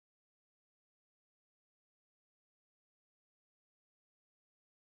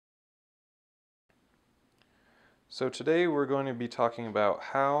So today we're going to be talking about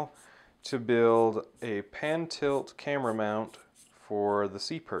how to build a pan tilt camera mount for the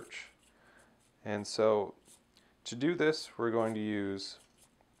sea perch. And so to do this, we're going to use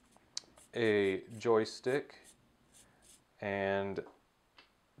a joystick and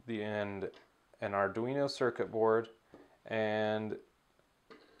an Arduino circuit board and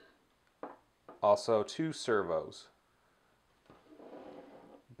also 2 servos.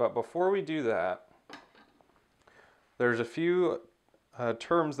 But before we do that, there's a few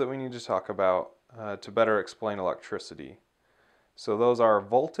terms that we need to talk about to better explain electricity. So those are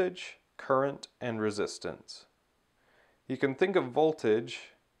voltage, current, and resistance. You can think of voltage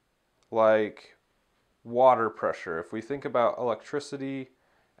like water pressure. If we think about electricity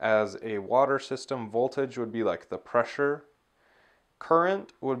as a water system, voltage would be like the pressure.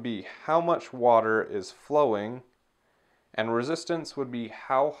 Current would be how much water is flowing, and resistance would be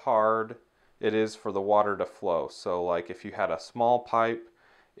how hard it is for the water to flow. So like if you had a small pipe,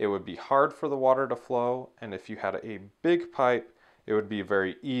 it would be hard for the water to flow, and if you had a big pipe, it would be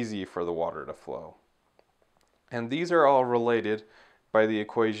very easy for the water to flow. And these are all related by the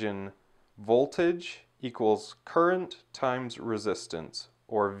equation voltage equals current times resistance,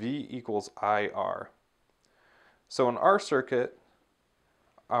 or V equals IR. So in our circuit,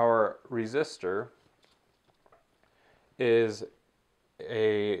 our resistor is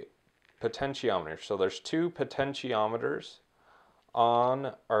a potentiometer. So there's 2 potentiometers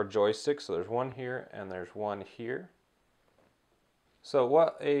on our joystick. So there's one here and there's one here. So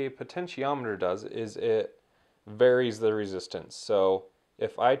what a potentiometer does is it varies the resistance. So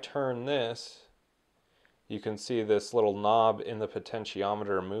if I turn this, you can see this little knob in the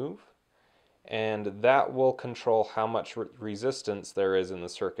potentiometer move, and that will control how much resistance there is in the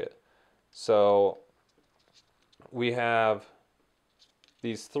circuit. So we have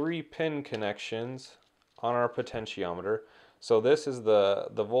these 3 pin connections on our potentiometer. So this is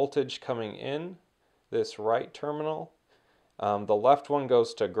the voltage coming in, this right terminal. The left one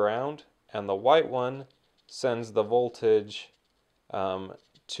goes to ground, and the white one sends the voltage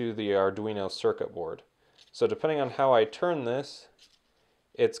to the Arduino circuit board. So depending on how I turn this,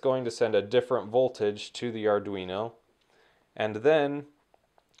 it's going to send a different voltage to the Arduino, and then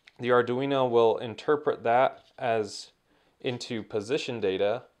the Arduino will interpret that as into position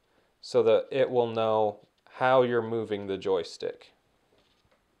data so that it will know how you're moving the joystick.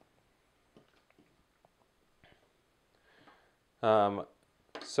 So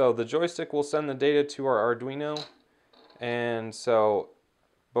the joystick will send the data to our Arduino, and so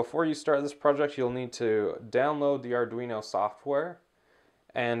before you start this project, you'll need to download the Arduino software,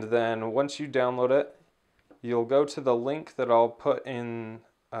 and then once you download it, you'll go to the link that I'll put in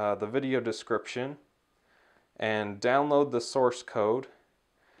the video description and download the source code,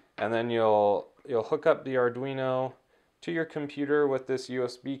 and then you'll hook up the Arduino to your computer with this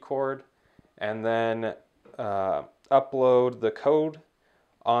USB cord, and then upload the code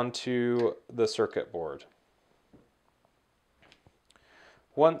onto the circuit board.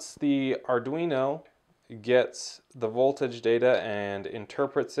 Once the Arduino gets the voltage data and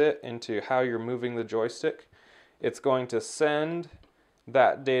interprets it into how you're moving the joystick, it's going to send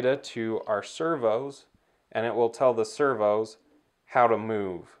that data to our servos, and it will tell the servos how to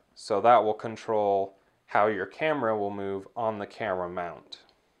move. So that will control how your camera will move on the camera mount.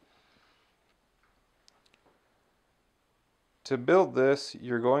 To build this,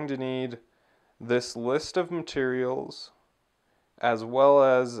 you're going to need this list of materials as well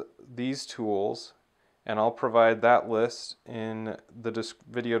as these tools, and I'll provide that list in the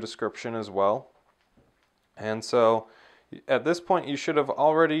video description as well. And so at this point you should have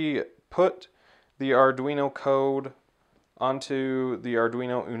already put the Arduino code onto the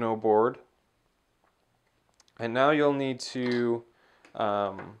Arduino Uno board, and now you'll need to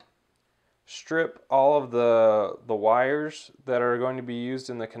strip all of the wires that are going to be used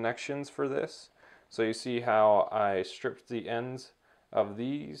in the connections for this. So you see how I stripped the ends of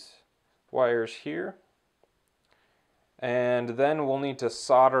these wires here, and then we'll need to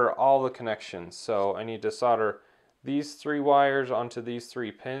solder all the connections. So I need to solder these 3 wires onto these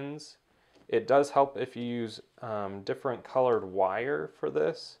 3 pins. It does help if you use different colored wire for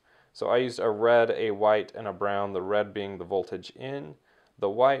this. So I used a red, a white, and a brown, the red being the voltage in, the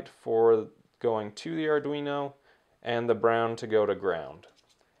white for going to the Arduino, and the brown to go to ground.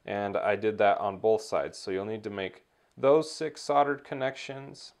 And I did that on both sides. So you'll need to make those 6 soldered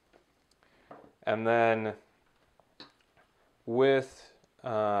connections, and then with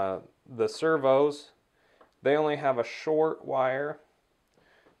the servos, they only have a short wire.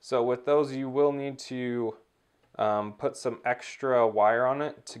 So with those you will need to put some extra wire on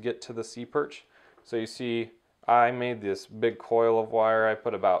it to get to the sea perch. So you see I made this big coil of wire. I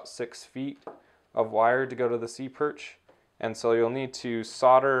put about 6 feet of wire to go to the sea perch. And so you'll need to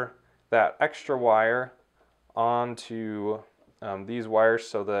solder that extra wire onto these wires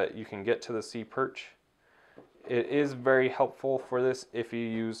so that you can get to the sea perch. It is very helpful for this if you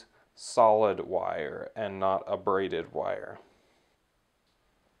use solid wire and not a braided wire.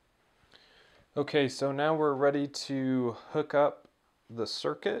 Okay, so now we're ready to hook up the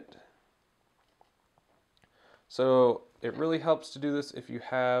circuit. So it really helps to do this if you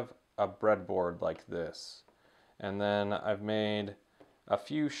have a breadboard like this. And then I've made a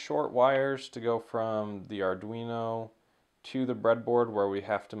few short wires to go from the Arduino to the breadboard where we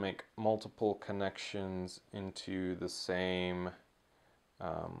have to make multiple connections into the same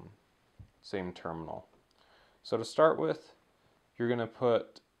terminal. So to start with, you're going to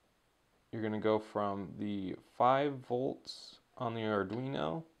go from the 5 volts on the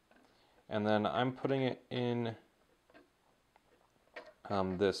Arduino, and then I'm putting it in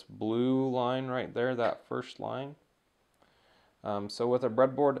this blue line right there, that first line. So with a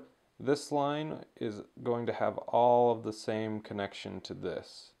breadboard, this line is going to have all of the same connection to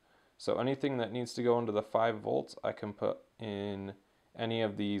this. So anything that needs to go into the 5 volts, I can put in any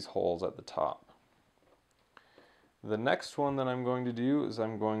of these holes at the top. The next one that I'm going to do is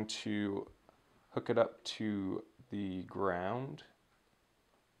I'm going to hook it up to the ground.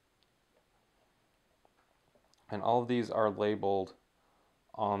 And all of these are labeled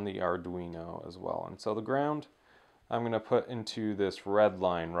on the Arduino as well. And so the ground I'm going to put into this red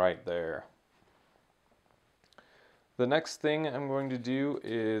line right there. The next thing I'm going to do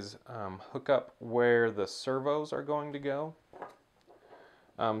is hook up where the servos are going to go.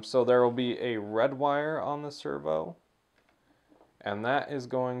 So there will be a red wire on the servo, and that is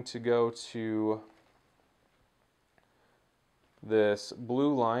going to go to this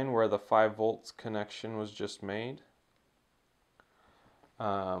blue line where the 5 volts connection was just made.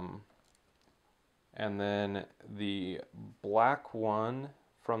 And then the black one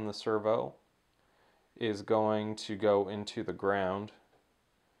from the servo is going to go into the ground.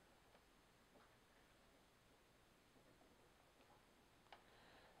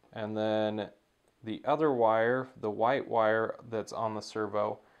 And then the other wire, the white wire that's on the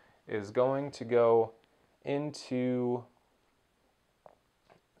servo, is going to go into,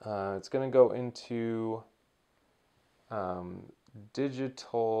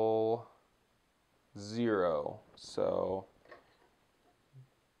 digital 0. So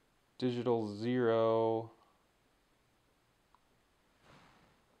digital 0,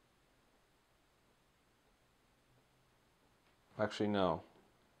 actually no.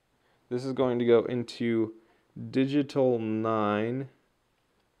 This is going to go into digital 9,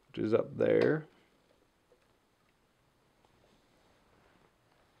 which is up there.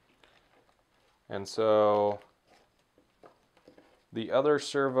 And so the other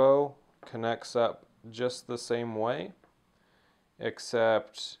servo connects up just the same way,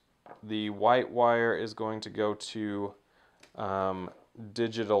 except the white wire is going to go to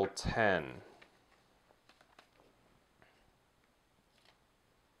digital 10.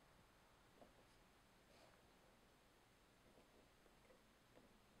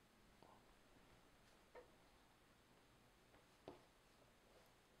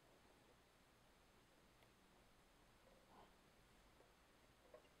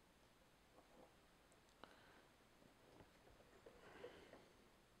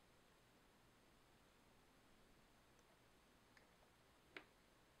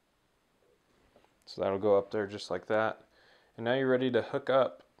 So that'll go up there just like that. And now you're ready to hook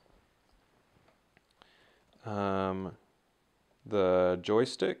up the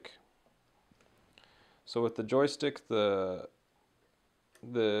joystick. So with the joystick, this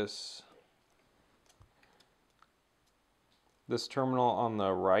terminal on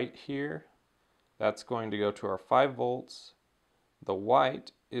the right here, that's going to go to our 5 volts. The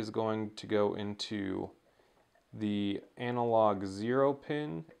white is going to go into the analog 0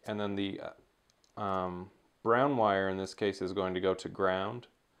 pin, and then the brown wire in this case is going to go to ground.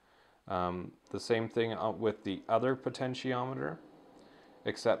 The same thing with the other potentiometer,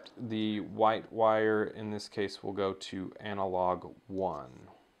 except the white wire in this case will go to analog 1.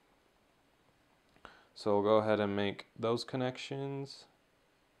 So we'll go ahead and make those connections.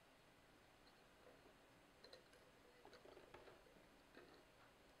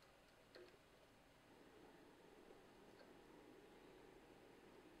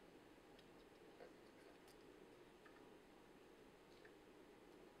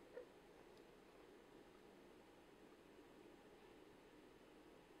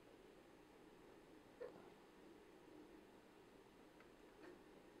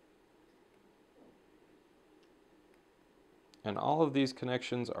 And all of these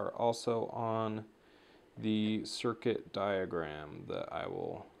connections are also on the circuit diagram that I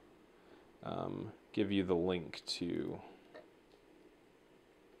will give you the link to.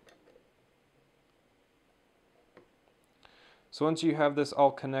 So once you have this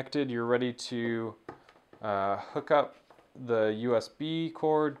all connected, you're ready to hook up the USB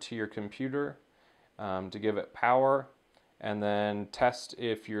cord to your computer to give it power, and then test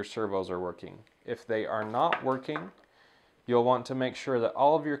if your servos are working. If they are not working, you'll want to make sure that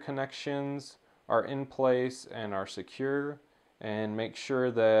all of your connections are in place and are secure, and make sure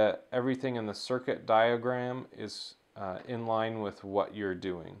that everything in the circuit diagram is in line with what you're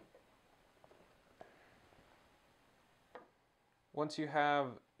doing. Once you have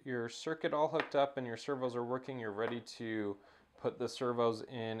your circuit all hooked up and your servos are working, you're ready to put the servos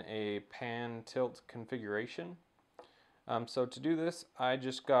in a pan tilt configuration. So to do this, I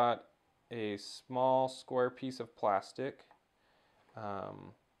just got a small square piece of plastic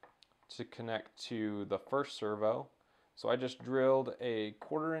to connect to the first servo. So I just drilled a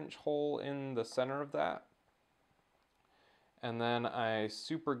 1/4 inch hole in the center of that, and then I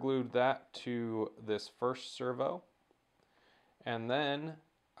super glued that to this first servo, and then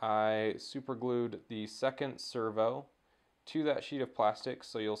I super glued the second servo to that sheet of plastic.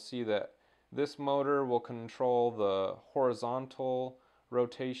 So you'll see that this motor will control the horizontal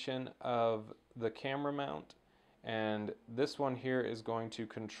rotation of the camera mount, and this one here is going to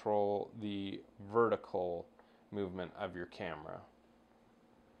control the vertical movement of your camera.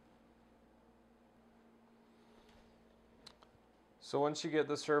 So once you get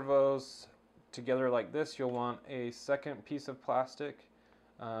the servos together like this, you'll want a second piece of plastic,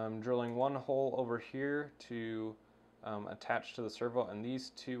 drilling one hole over here to attach to the servo, and these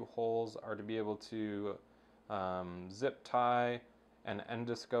two holes are to be able to zip tie an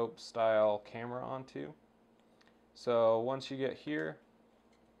endoscope style camera onto. So once you get here,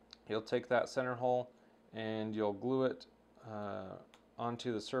 you'll take that center hole and you'll glue it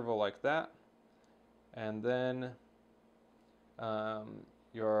onto the servo like that, and then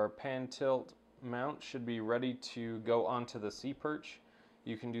your pan tilt mount should be ready to go onto the C-perch.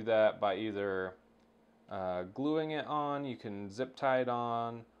 You can do that by either gluing it on, you can zip tie it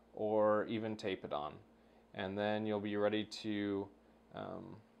on, or even tape it on. And then you'll be ready to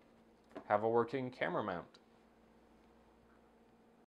have a working camera mount.